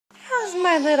How's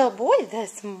my little boy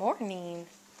this morning?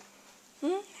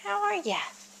 How are ya?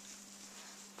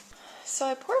 So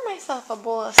I poured myself a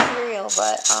bowl of cereal,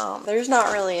 but there's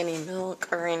not really any milk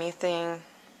or anything.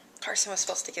 Carson was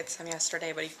supposed to get some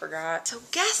yesterday, but he forgot. So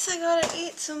guess I gotta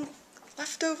eat some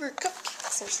leftover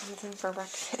cupcakes or something for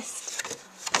breakfast.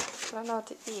 I don't know what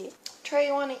to eat. Trey,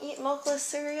 you want to eat milkless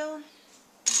cereal?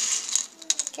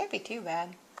 Can't be too bad.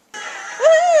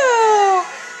 Woo!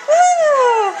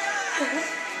 Woo!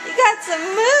 You got some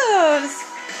moves.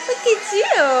 Look at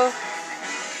you.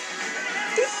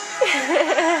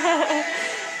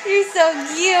 You're so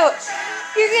cute.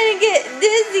 You're gonna get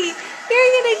dizzy.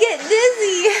 You're gonna get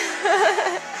dizzy.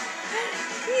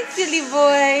 You silly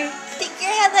boy. Stick your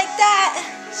head like that.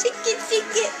 Shake it,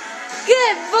 shake it.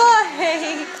 Good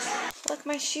boy. Look,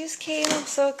 my shoes came. I'm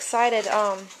so excited.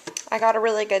 I got a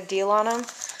really good deal on them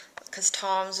because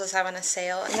Tom's was having a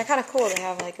sale, and they're kind of cool. They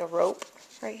have like a rope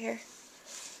right here.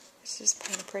 It's just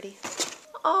kind of pretty.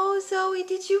 Oh, Zoe,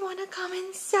 did you want to come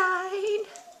inside?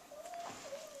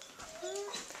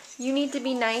 You need to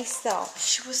be nice though.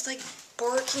 She was like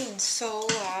barking so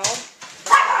loud.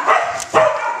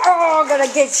 Oh, I'm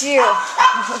gonna get you.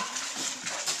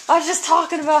 I was just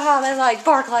talking about how they like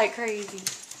bark like crazy.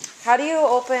 How do you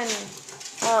open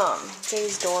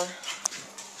Jay's door?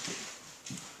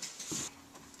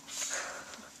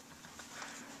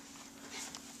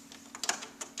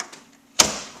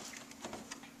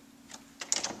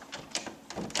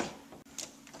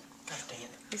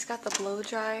 He's got the blow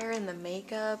dryer and the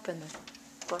makeup and the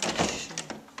brush.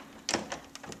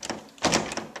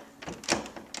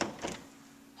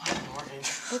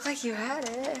 Looked like you had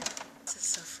it. This is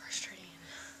so frustrating.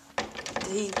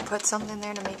 Did he put something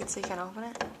there to make it so you can open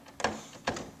it? I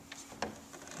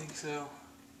think so.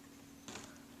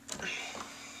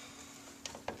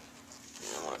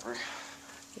 Yeah, whatever.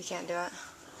 You can't do it?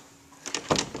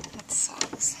 That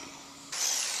sucks.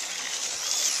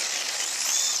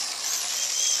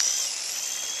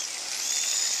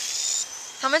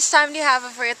 How much time do you have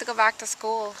before you have to go back to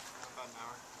school? About an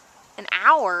hour. An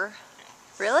hour?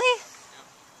 Yeah. Really? Yeah.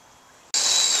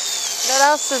 What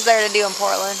else is there to do in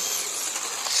Portland?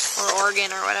 Or Oregon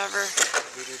or whatever?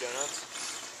 Voodoo donuts.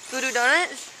 Voodoo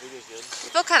donuts? Voodoo's good. I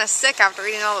feel kind of sick after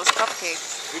eating all those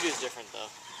cupcakes. Voodoo's different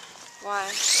though. Why?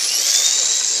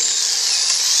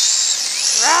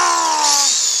 Rah!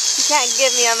 You can't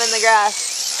get me, I'm in the grass.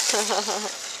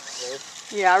 Really?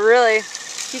 Yeah, really.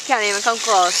 You can't even come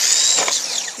close.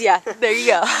 Yeah, there you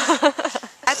go.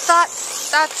 I thought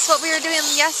that's what we were doing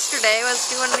yesterday, was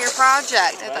doing your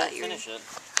project. I thought you finish it.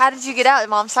 How did you get out? Did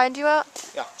Mom signed you out?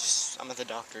 Yeah, I'm at the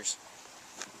doctor's.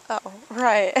 Oh,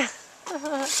 right.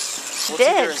 Well, it's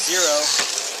either a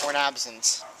 0 or an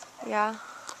absence. Yeah.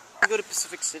 I go to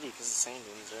Pacific City because the sand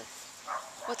dunes there.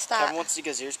 What's that? Kevin wants to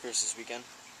get his ears pierced this weekend.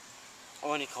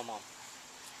 Oh, and he called Mom.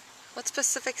 What's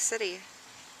Pacific City?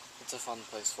 It's a fun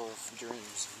place full of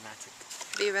dreams and magic.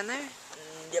 Have you been there?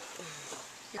 Yep.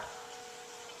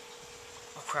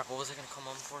 Oh crap, what was I gonna call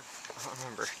Mom for? I don't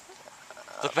remember.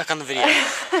 Look back on the video.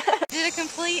 Did a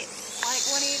complete, like,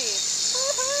 180.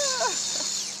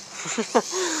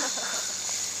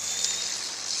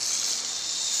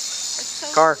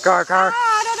 So Car. I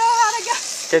don't know how to go.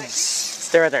 Kids,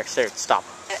 stay right there. Stop.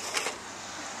 He's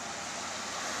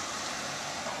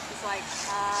like,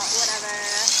 whatever.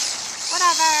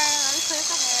 Whatever. Let me clear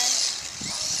some hair.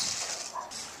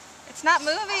 It's not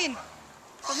moving.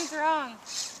 Something's wrong.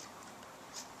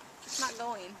 It's not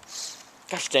going.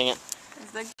 Gosh dang it.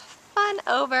 Is the fun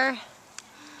over?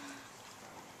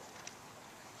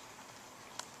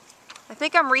 I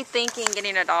think I'm rethinking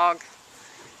getting a dog.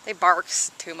 They bark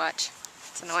too much.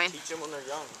 It's annoying. Teach them when they're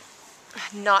young.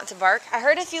 Not to bark. I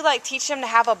heard if you like teach them to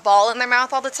have a ball in their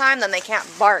mouth all the time, then they can't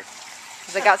bark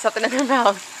because they got something in their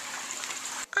mouth.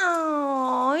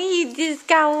 Oh, you just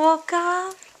got woke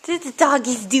up. Did the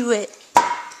doggies do it?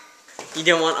 You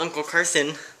don't want Uncle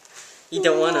Carson. You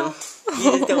don't want him.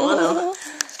 You just don't want him.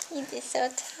 You're just so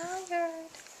tired.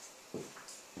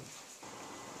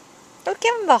 Don't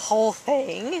give him the whole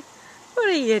thing. What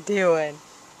are you doing?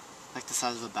 Like the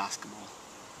size of a basketball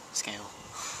scale.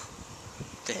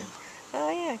 To him. Oh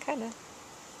yeah, kind of.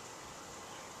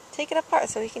 Take it apart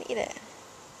so we can eat it.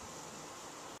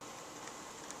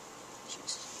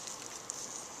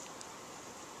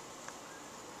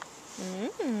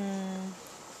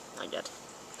 Not yet.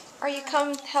 Are you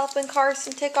come helping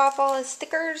Carson take off all his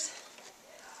stickers?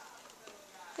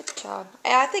 Good job.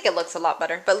 I think it looks a lot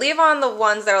better. But leave on the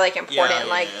ones that are like important,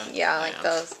 like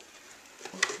those.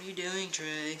 What are you doing,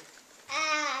 Trey?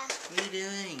 What are you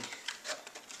doing?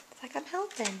 It's like I'm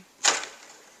helping.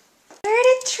 Where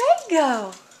did Trey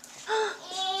go?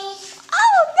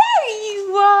 Oh, there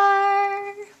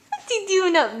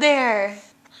doing up there?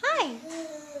 Hi.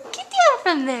 Get down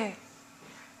from there.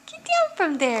 Get down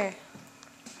from there.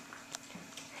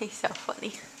 He's so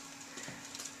funny.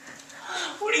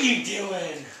 What are you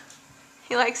doing?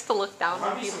 He likes to look down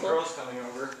on people. Some girls coming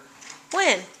over.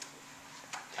 When?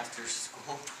 After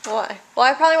school. Why? Well,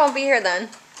 I probably won't be here then.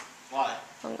 Why?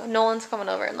 Nolan's coming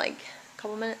over in like a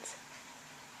couple minutes.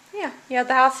 Yeah, you have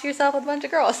the house to yourself with a bunch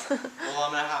of girls. Well,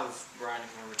 I'm gonna have Brian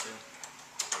come over too.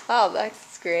 Oh,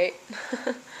 that's great.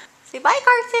 Say bye,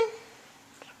 Carson.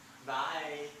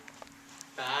 Bye.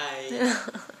 Bye.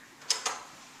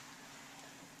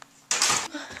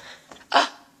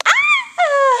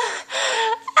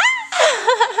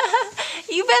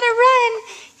 You better run.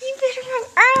 You better run.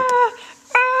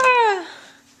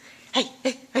 Hey,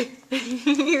 hey, hey.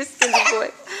 You silly boy.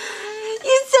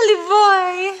 You silly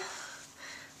boy.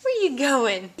 Where you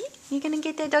going? You gonna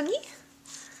get that doggy?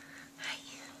 Hi.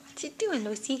 What you doing,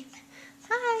 Lucy?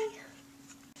 Hi.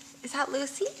 Is that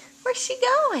Lucy? Where's she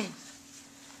going?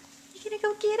 You gonna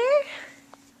go get her?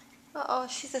 Uh-oh,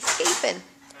 she's escaping.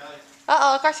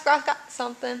 Uh-oh, Carson Cross got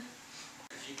something.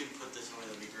 If you could put this away,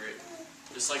 that'd be great.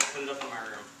 Just like put it up in my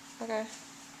room. Okay.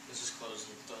 Let's just close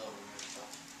and throw that away and stuff.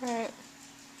 Alright.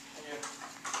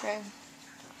 Okay.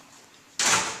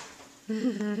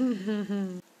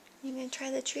 You gonna try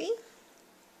the tree?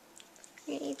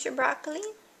 You gonna eat your broccoli?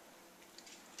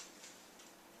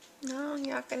 No,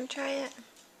 you're not gonna try it.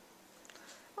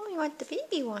 Oh, you want the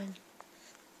baby one.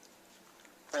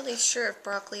 I'm not really sure if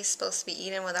broccoli is supposed to be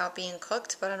eaten without being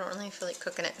cooked, but I don't really feel like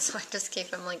cooking it, so I just gave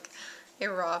him like a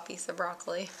raw piece of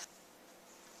broccoli.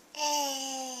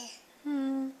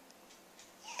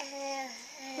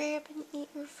 Hurry up and eat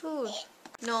your food.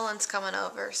 Nolan's coming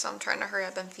over, so I'm trying to hurry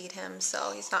up and feed him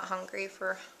so he's not hungry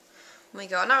for when we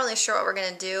go. I'm not really sure what we're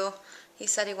gonna do. He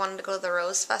said he wanted to go to the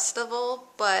Rose Festival,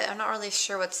 but I'm not really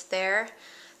sure what's there.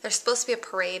 There's supposed to be a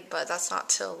parade, but that's not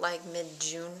till like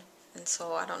mid-June, and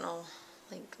so I don't know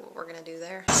like what we're gonna do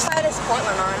there. What side is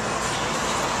Portland on?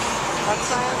 What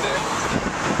side?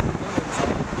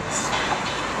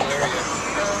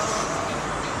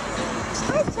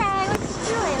 Hi, Chad. What you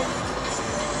doing?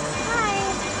 Hi.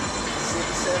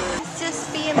 He's just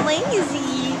being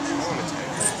lazy.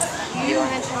 You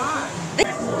want to try?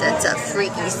 That's a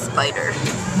freaky spider.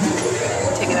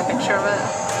 Taking a picture of it.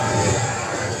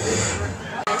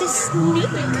 The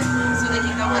snake.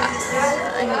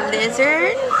 A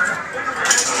lizard.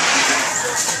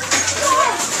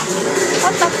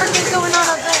 What the frick is going on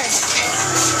up there?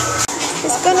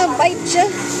 It's gonna bite you.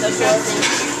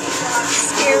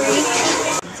 Scary.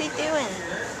 What's he doing?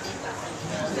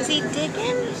 Is he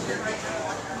digging?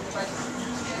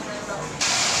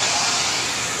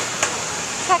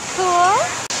 Is that cool?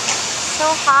 So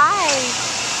high.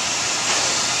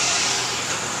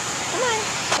 Come on.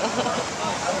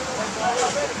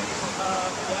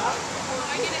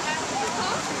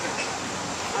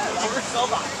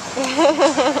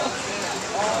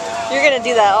 You're gonna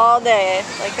do that all day,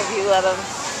 like if you let him.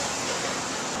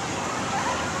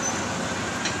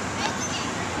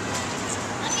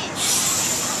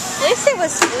 At least it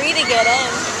was free to get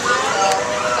in. So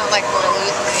it's not like we're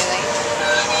losing anything.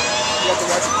 You have to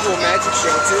watch a cool magic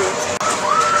show too.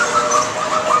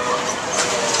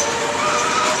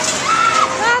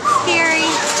 That's scary.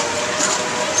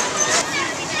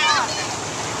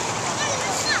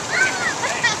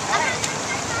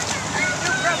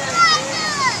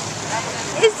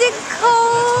 Is it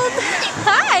cold?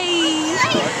 Hi.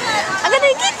 I'm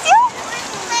gonna get you.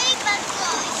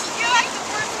 You're like the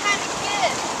worst kind of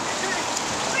kid.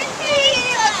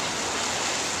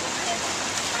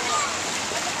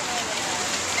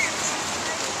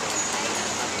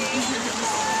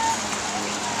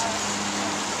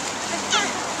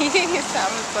 He's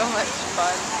having so much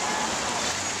fun.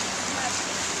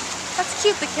 That's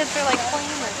cute. The kids are like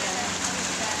playing with him.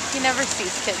 He never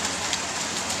sees kids.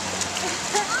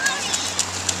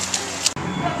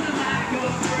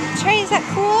 Trey, is that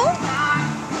cool?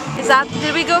 Is that,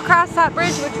 did we go across that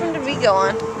bridge? Which one did we go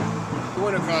on? We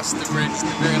went across the bridge, the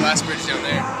very last bridge down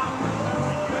there.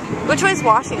 Which way is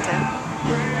Washington?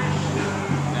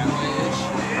 That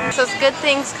way-ish. It says good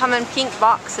things come in pink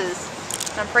boxes.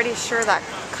 And I'm pretty sure that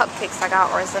cupcakes I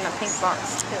got was in a pink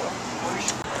box too.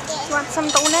 You want some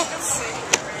donuts?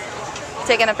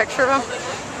 Taking a picture of them?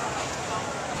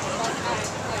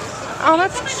 Oh,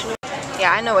 that's cute.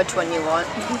 Yeah, I know which one you want.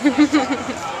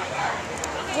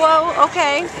 Whoa,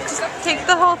 okay. Just take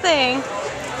the whole thing.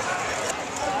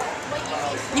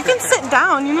 You can sit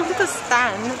down, you don't have to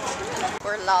stand.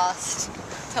 We're lost.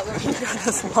 Tell them you got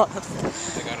us lost.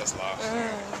 They got us lost.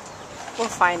 We'll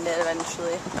find it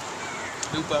eventually.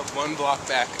 Loop up 1 block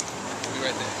back. We'll be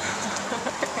right there.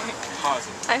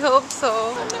 positive. I hope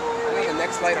so. I think the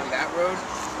next light on that road,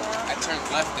 I turned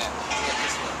left at. Yeah,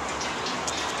 this one.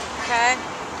 Okay.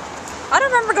 I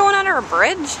don't remember going under a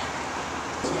bridge.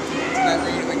 To that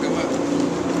road and then go up.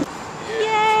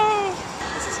 Yay!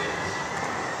 This is it.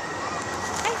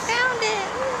 I found it!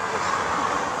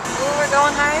 Ooh, we're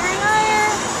going higher and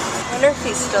higher. I wonder if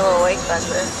he's still awake back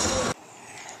there.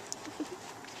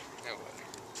 No way.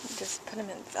 Just put him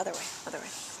in the other way, other way.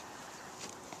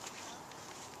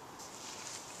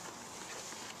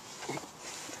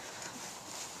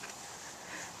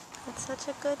 That's such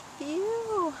a good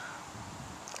view.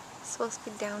 It's supposed to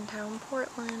be downtown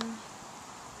Portland.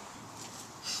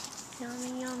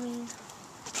 Yummy, yummy.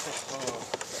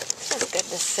 It's good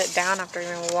to sit down after we've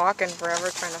been walking forever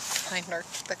trying to find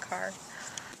the car.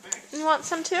 You want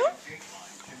some too?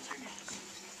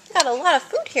 Got a lot of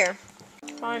food here.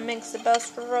 Mine makes the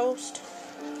best roast.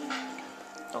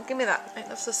 Don't give me that.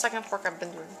 That's the second fork I've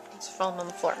been through. It's falling on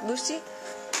the floor. Lucy?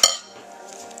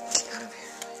 Get out of here.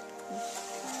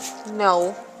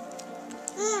 No.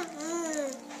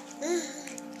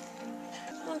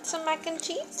 Want some mac and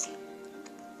cheese?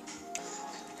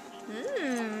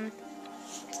 Mmm.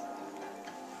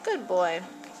 Good boy.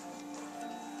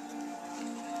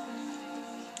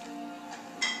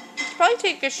 You should probably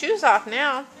take your shoes off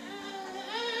now.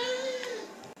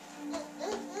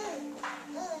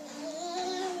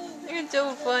 You're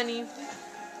so funny.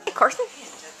 Hey, Carson.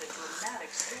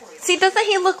 See, doesn't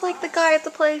he look like the guy at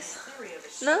the place?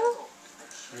 No?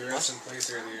 We were at some place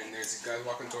earlier and there's a guy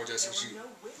walking towards us and she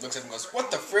looks at him and goes, "What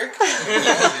the frick?"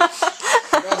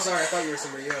 Oh, sorry, I thought you were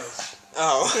somebody else.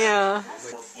 Oh. Yeah.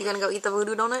 You gonna go eat the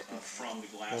voodoo donut?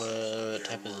 What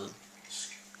type is it?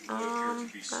 I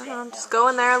don't know. Just go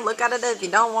in there, look at it. If you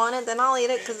don't want it, then I'll eat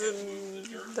it because I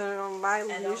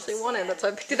usually want it. That's why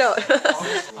I picked it out.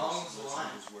 It's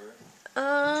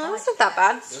not that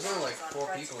bad. There's only like 4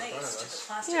 people in front of us.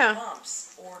 Yeah.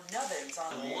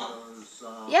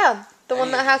 Yeah, the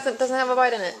one that doesn't have a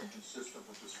bite in it.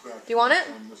 Do you want it?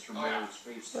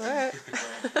 Alright.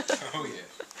 Oh yeah.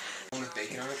 One with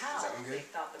bacon on it? Is that one good?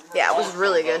 Yeah, it was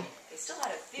really good.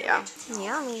 Yeah.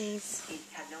 Yummies. He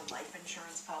had no life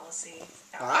insurance policy.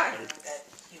 Why? That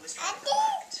he was trying to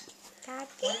collect. Daddy.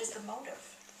 What is the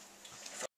motive?